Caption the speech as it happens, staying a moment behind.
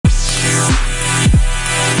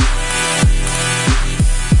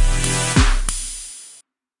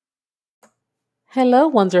Hello,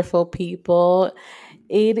 wonderful people.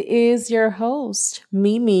 It is your host,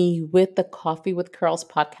 Mimi, with the Coffee with Curls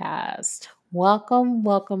podcast.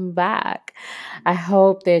 Welcome back. I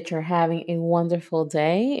hope that you're having a wonderful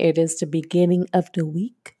day. It is the beginning of the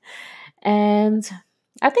week. And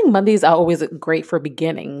I think Mondays are always great for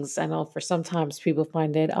beginnings. I know for sometimes people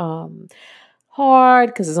find it hard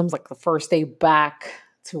because it's almost like the first day back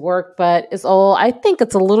to work, but I think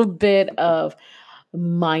it's a little bit of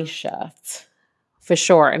mind shift for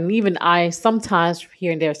sure. And even I sometimes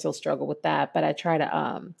here and there still struggle with that, but I try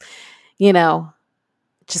to you know,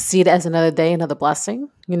 just see it as another day, another blessing.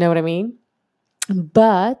 You know what I mean?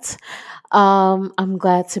 But I'm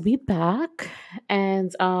glad to be back.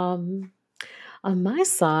 And on my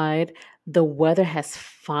side, the weather has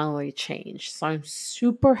finally changed. So I'm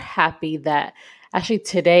super happy that actually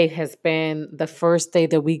today has been the first day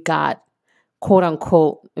that we got quote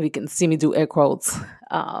unquote, if you can see me do air quotes,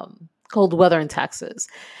 cold weather in Texas.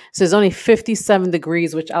 So it's only 57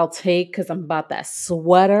 degrees, which I'll take because I'm about that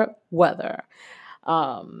sweater weather.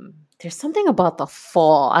 There's something about the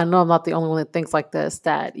fall. I know I'm not the only one that thinks like this,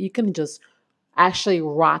 that you can just actually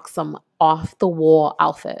rock some off the wall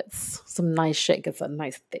outfits, some nice shit. Get some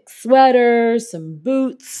nice thick sweaters, some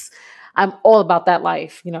boots. I'm all about that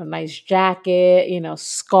life, nice jacket,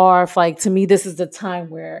 scarf. Like to me, this is the time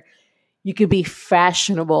where you could be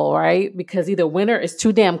fashionable, right? Because either winter is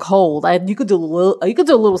too damn cold. You could do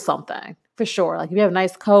a little something for sure. Like if you have a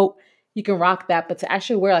nice coat, you can rock that. But to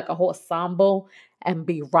actually wear like a whole ensemble and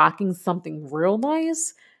be rocking something real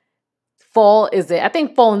nice, fall is it. I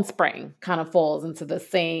think fall and spring kind of falls into the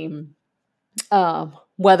same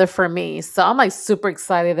weather for me. So I'm like super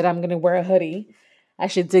excited that I'm gonna wear a hoodie. I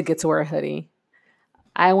actually did get to wear a hoodie.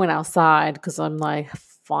 I went outside because I'm like,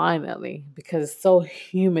 finally, because it's so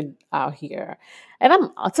humid out here.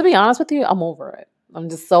 And to be honest with you, I'm over it. I'm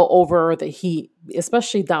just so over the heat,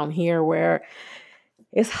 especially down here where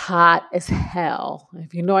it's hot as hell.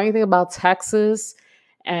 If you know anything about Texas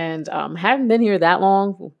and haven't been here that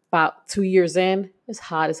long, about 2 years in, it's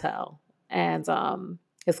hot as hell. And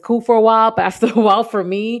it's cool for a while, but after a while for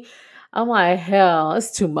me, I'm like, hell,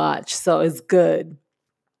 it's too much. So it's good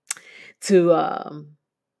to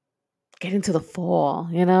get into the fall,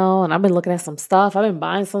 and I've been looking at some stuff. I've been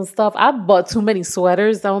buying some stuff. I bought too many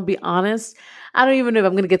sweaters, I'm gonna be honest. I don't even know if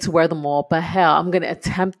I'm gonna get to wear them all, but hell, I'm gonna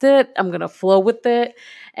attempt it. I'm gonna flow with it,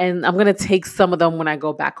 and I'm gonna take some of them when I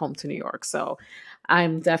go back home to New York. So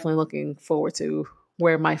I'm definitely looking forward to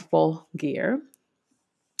wear my full gear.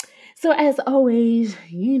 So as always,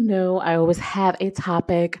 I always have a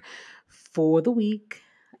topic for the week.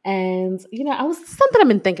 And I was something I've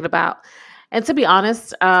been thinking about. And to be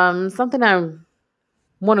honest, something I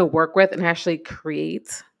want to work with and actually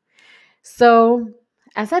create. So,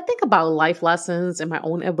 as I think about life lessons and my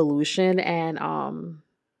own evolution, and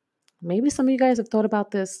maybe some of you guys have thought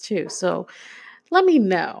about this too. So, let me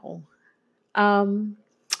know um,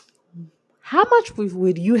 how much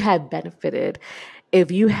would you have benefited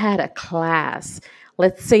if you had a class,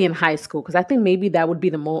 let's say in high school, because I think maybe that would be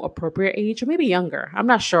the more appropriate age, or maybe younger. I'm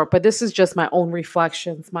not sure, but this is just my own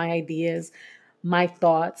reflections, my ideas, my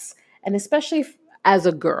thoughts, and especially as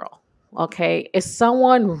a girl. Okay, if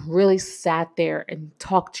someone really sat there and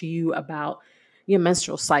talked to you about your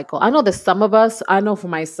menstrual cycle, I know that some of us, I know for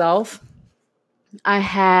myself, I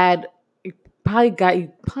had you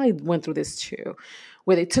probably went through this too,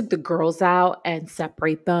 where they took the girls out and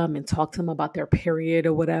separate them and talk to them about their period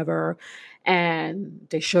or whatever. And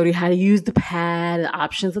they showed you how to use the pad, the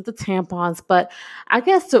options of the tampons. But I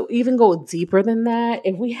guess to even go deeper than that,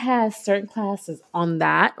 if we had certain classes on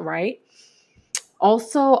that, right?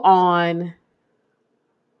 Also on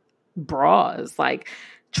bras, like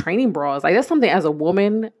training bras. Like that's something as a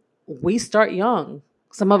woman, we start young.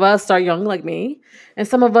 Some of us start young like me, and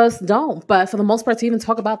some of us don't. But for the most part, to even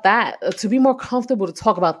talk about that, to be more comfortable to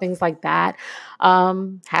talk about things like that,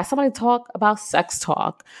 have somebody talk about sex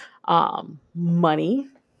talk, money,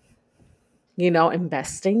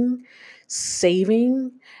 investing,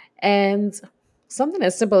 saving, and something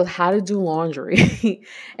as simple as how to do laundry.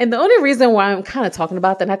 And the only reason why I'm kind of talking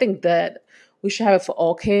about that, and I think that we should have it for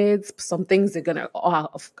all kids. Some things are going to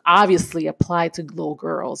obviously apply to little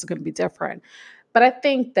girls are going to be different. But I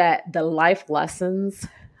think that the life lessons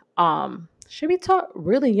should be taught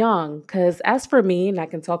really young. Because as for me, and I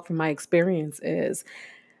can talk from my experience, is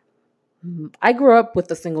I grew up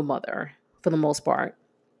with a single mother for the most part.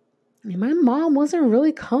 And my mom wasn't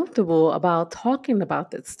really comfortable about talking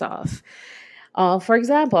about this stuff. For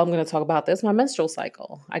example, I'm going to talk about this my menstrual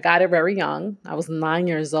cycle. I got it very young. I was 9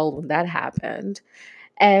 years old when that happened.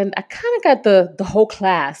 And I kind of got the whole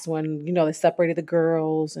class when, they separated the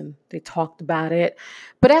girls and they talked about it.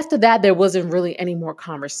 But after that, there wasn't really any more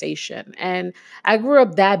conversation. And I grew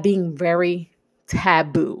up that being very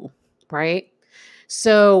taboo, right?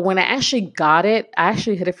 So when I actually got it, I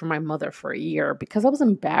actually hid it from my mother for a year because I was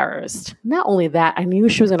embarrassed. Not only that, I knew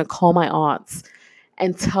she was going to call my aunts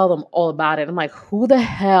and tell them all about it. I'm like, who the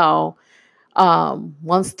hell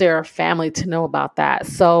wants their family to know about that?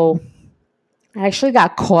 So I actually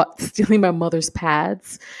got caught stealing my mother's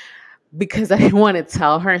pads because I didn't want to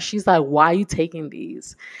tell her. And she's like, why are you taking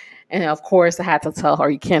these? And of course, I had to tell her,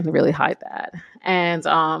 you can't really hide that. And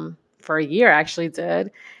for a year, I actually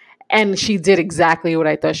did. And she did exactly what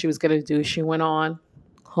I thought she was going to do. She went on,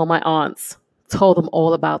 called my aunts, told them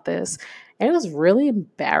all about this. And it was really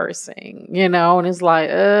embarrassing, and it's like,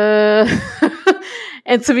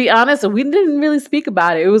 And to be honest, we didn't really speak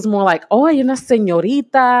about it. It was more like, oh, you're not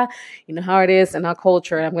señorita. You know how it is in our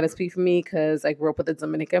culture. And I'm going to speak for me because I grew up with a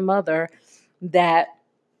Dominican mother, that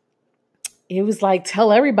it was like,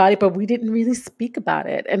 tell everybody, but we didn't really speak about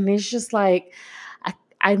it. And it's just like,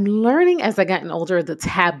 I'm learning as I gotten older the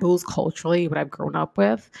taboos culturally, what I've grown up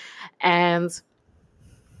with. And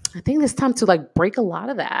I think it's time to break a lot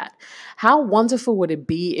of that. How wonderful would it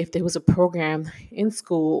be if there was a program in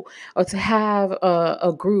school, or to have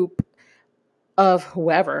a group of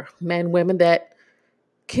whoever, men, women, that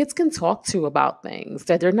kids can talk to about things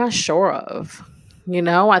that they're not sure of.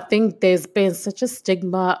 I think there's been such a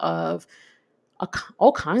stigma of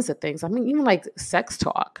all kinds of things. I mean, even like sex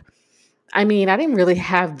talk. I mean, I didn't really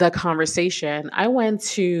have the conversation. I went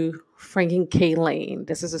to Franklin K. Lane.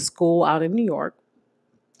 This is a school out in New York.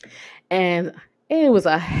 And it was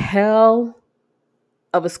a hell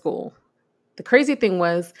of a school. The crazy thing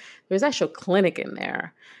was there's actual clinic in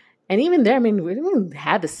there. And even there, I mean, we didn't even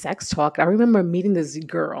have the sex talk. I remember meeting this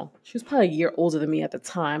girl. She was probably a year older than me at the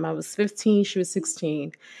time. I was 15, she was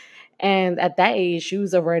 16. And at that age, she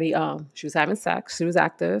was already, she was having sex, she was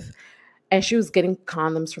active, and she was getting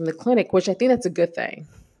condoms from the clinic, which I think that's a good thing.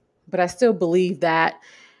 But I still believe that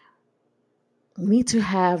we need to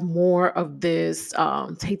have more of this,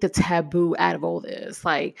 take the taboo out of all this.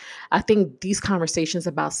 Like, I think these conversations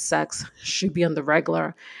about sex should be on the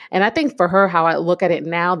regular. And I think for her, how I look at it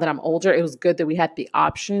now that I'm older, it was good that we had the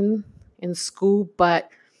option in school, but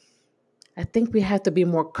I think we have to be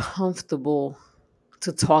more comfortable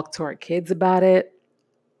to talk to our kids about it,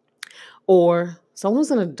 or someone who's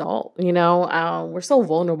an adult. We're so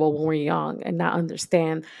vulnerable when we're young and not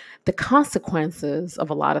understand the consequences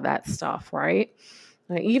of a lot of that stuff, right?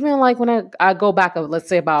 Even like when I go back, let's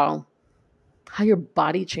say, about how your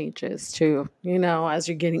body changes too, as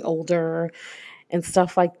you're getting older and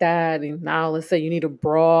stuff like that. And now let's say you need a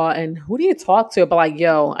bra, and who do you talk to about like,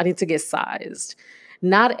 yo, I need to get sized?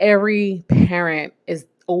 Not every parent is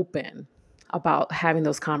open about having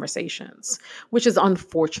those conversations, which is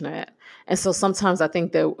unfortunate. And so sometimes I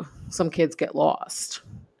think that some kids get lost,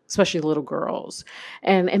 especially little girls.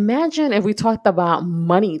 And imagine if we talked about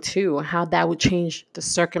money too, how that would change the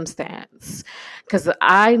circumstance. Because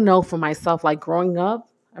I know for myself, like growing up,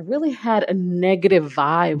 I really had a negative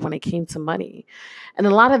vibe when it came to money. And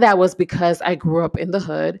a lot of that was because I grew up in the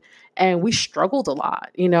hood and we struggled a lot.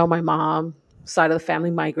 My mom side of the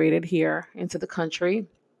family migrated here into the country.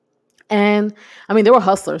 And I mean, they were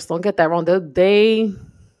hustlers. Don't get that wrong. They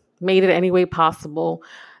made it any way possible.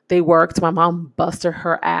 They worked. My mom busted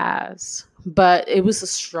her ass, but it was a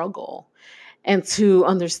struggle. And to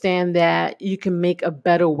understand that you can make a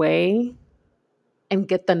better way and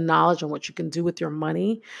get the knowledge on what you can do with your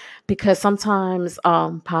money, because sometimes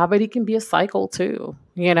poverty can be a cycle too,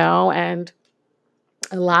 and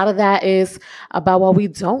a lot of that is about what we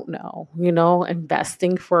don't know,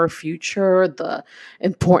 investing for a future. The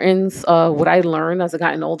importance of what I learned as I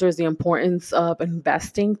gotten older is the importance of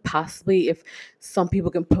investing. Possibly if some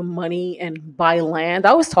people can put money and buy land. I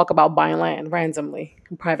always talk about buying land randomly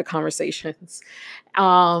in private conversations,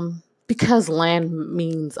 because land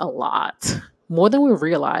means a lot, more than we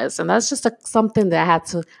realize. And that's just something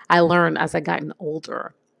that I learned as I gotten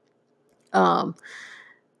older.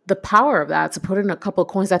 The power of that, to put in a couple of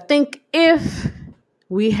coins. I think if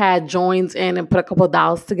we had joined in and put a couple of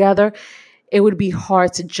dollars together, it would be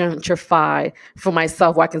hard to gentrify. For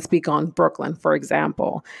myself, where I can speak on Brooklyn, for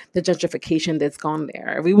example, the gentrification that's gone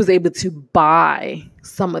there. If we was able to buy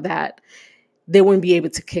some of that, they wouldn't be able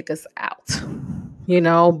to kick us out,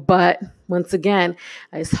 But once again,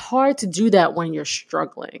 it's hard to do that when you're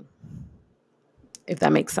struggling, if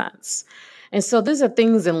that makes sense. And so these are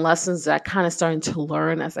things and lessons that I kind of started to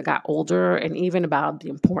learn as I got older, and even about the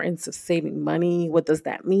importance of saving money. What does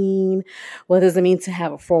that mean? What does it mean to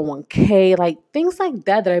have a 401k? Like things like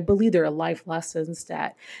that, that I believe there are life lessons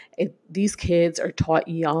that if these kids are taught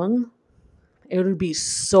young, it would be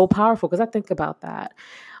so powerful, because I think about that.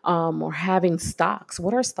 Or having stocks.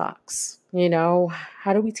 What are stocks?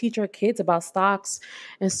 How do we teach our kids about stocks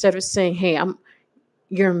instead of saying, hey,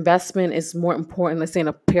 your investment is more important, let's say in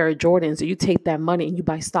a pair of Jordans, or you take that money and you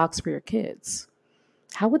buy stocks for your kids?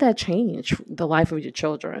 How would that change the life of your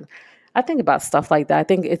children? I think about stuff like that. I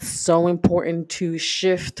think it's so important to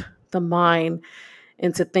shift the mind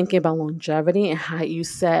into thinking about longevity and how you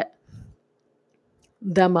set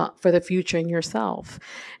them up for the future and yourself.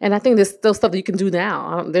 And I think there's still stuff that you can do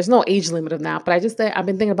now. There's no age limit of that, but I've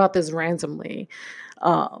been thinking about this randomly.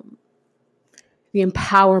 Um, the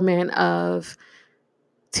empowerment of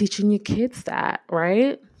teaching your kids that,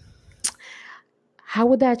 right? How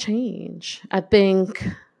would that change? I think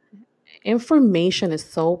information is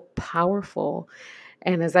so powerful.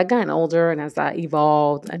 And as I gotten older and as I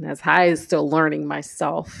evolved and as I is still learning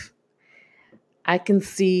myself, I can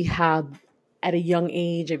see how at a young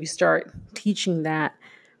age, if you start teaching that,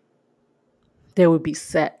 they would be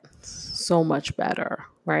set so much better,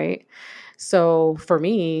 right? So for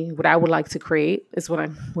me, what I would like to create is what I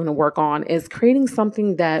want to work on is creating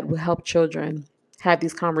something that will help children have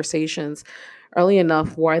these conversations early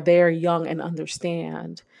enough where they're young and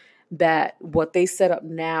understand that what they set up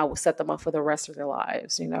now will set them up for the rest of their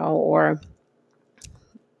lives, or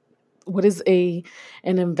what is an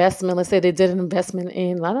investment? Let's say they did an investment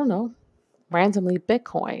in, I don't know, randomly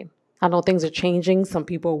Bitcoin. I know things are changing. Some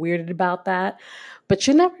people are weirded about that, but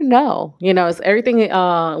you never know. It's everything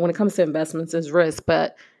when it comes to investments is risk,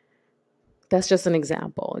 but that's just an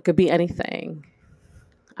example. It could be anything.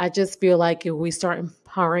 I just feel like if we start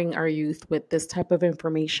empowering our youth with this type of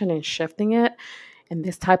information and shifting it and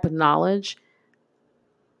this type of knowledge,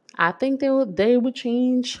 I think they would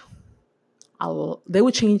change. They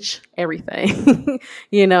would change everything.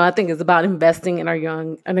 I think it's about investing in our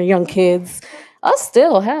young kids. Us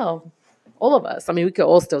still, hell, all of us. I mean, we could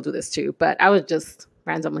all still do this too, but I was just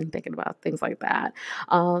randomly thinking about things like that.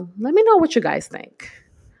 Let me know what you guys think.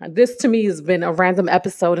 This to me has been a random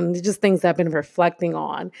episode, and it's just things I've been reflecting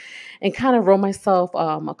on and kind of wrote myself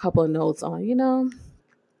a couple of notes on,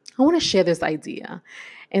 I want to share this idea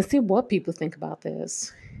and see what people think about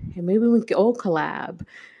this. And maybe we can all collab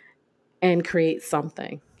and create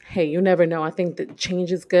something. Hey, you never know. I think that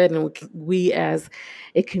change is good, and we as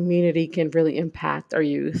a community can really impact our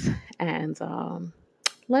youth. And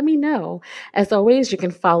let me know. As always, you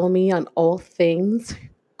can follow me on all things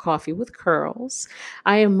Coffee with Curls.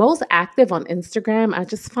 I am most active on Instagram. I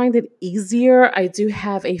just find it easier. I do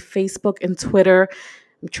have a Facebook and Twitter.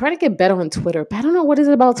 I'm trying to get better on Twitter, but I don't know what is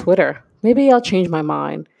it about Twitter. Maybe I'll change my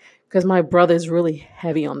mind, because my brother is really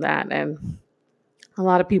heavy on that, and a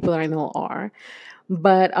lot of people that I know are.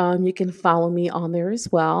 But you can follow me on there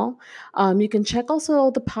as well. You can check also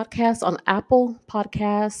the podcast on Apple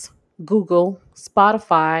Podcasts, Google,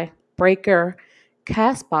 Spotify, Breaker,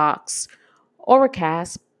 Castbox,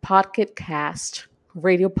 Overcast, Pocket Cast,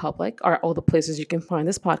 Radio Public are all the places you can find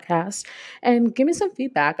this podcast. And give me some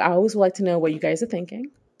feedback. I always like to know what you guys are thinking,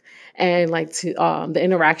 and like to the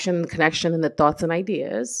interaction, connection, and the thoughts and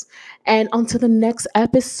ideas. And until the next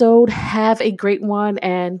episode, have a great one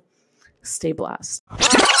and stay blessed.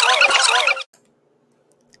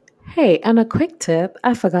 Hey, and a quick tip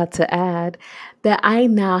I forgot to add that I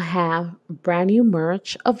now have brand new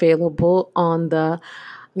merch available on the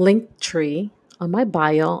link tree on my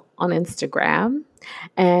bio on Instagram,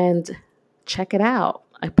 and check it out.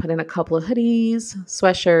 I put in a couple of hoodies,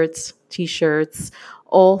 sweatshirts, t-shirts,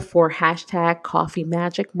 all for hashtag Coffee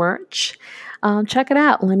Magic merch. Check it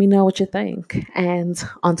out. Let me know what you think. And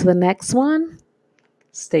on to the next one.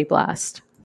 Stay blessed.